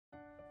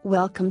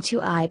Welcome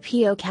to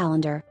IPO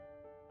Calendar.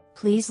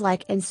 Please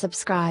like and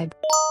subscribe.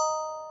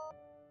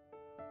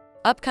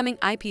 Upcoming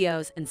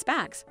IPOs and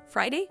SPACs,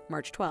 Friday,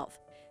 March 12th.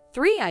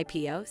 3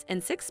 IPOs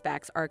and 6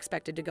 SPACs are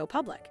expected to go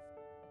public.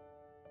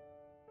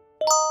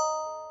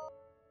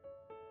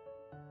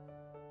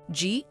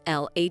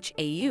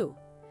 GLHAU.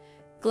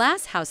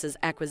 Glass Houses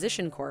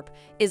Acquisition Corp.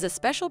 is a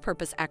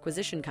special-purpose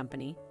acquisition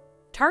company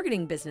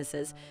targeting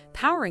businesses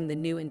powering the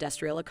new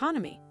industrial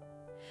economy.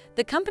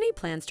 The company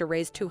plans to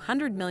raise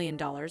 $200 million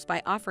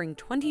by offering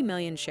 20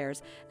 million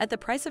shares at the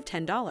price of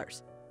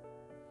 $10.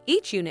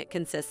 Each unit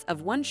consists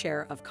of 1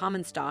 share of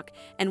common stock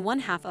and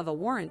 1/2 of a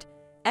warrant,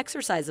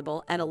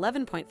 exercisable at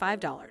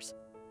 $11.5.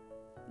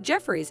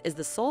 Jefferies is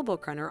the sole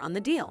bookrunner on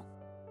the deal.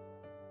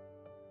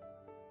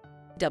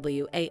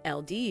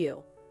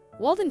 WALDU.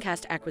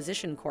 Waldencast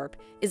Acquisition Corp.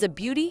 is a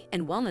beauty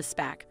and wellness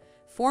SPAC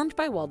formed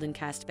by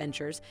Waldencast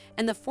Ventures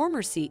and the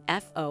former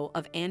CFO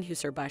of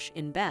Anheuser-Busch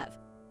InBev.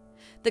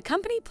 The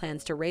company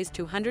plans to raise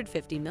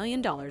 $250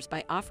 million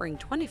by offering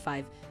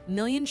 25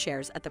 million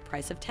shares at the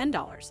price of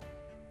 $10.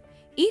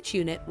 Each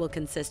unit will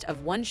consist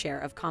of 1 share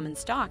of common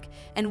stock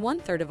and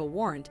 1/3 of a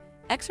warrant,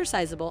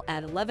 exercisable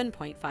at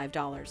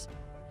 $11.5.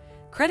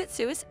 Credit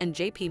Suisse and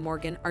JP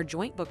Morgan are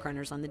joint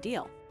bookrunners on the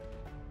deal.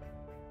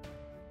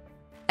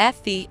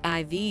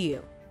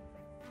 FVIVU.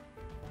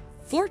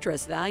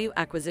 Fortress Value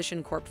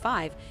Acquisition Corp.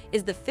 5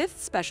 is the 5th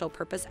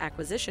special-purpose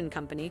acquisition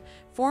company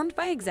formed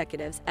by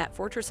executives at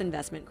Fortress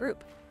Investment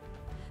Group.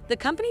 The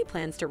company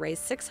plans to raise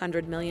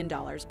 $600 million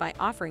by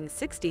offering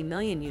 60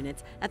 million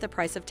units at the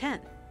price of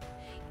 $10.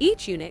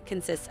 Each unit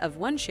consists of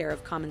 1 share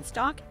of common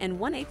stock and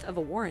 1/8 of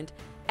a warrant,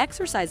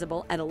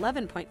 exercisable at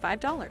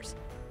 $11.5.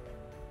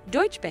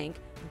 Deutsche Bank,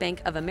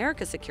 Bank of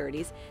America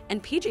Securities,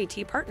 and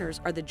PJT Partners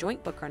are the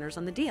joint bookrunners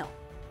on the deal.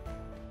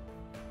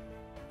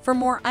 For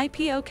more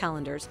IPO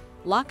calendars,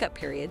 lockup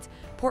periods,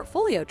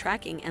 portfolio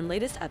tracking, and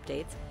latest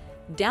updates,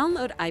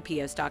 download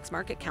IPO Stocks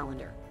Market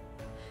Calendar.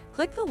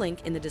 Click the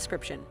link in the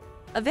description.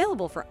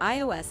 Available for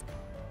iOS,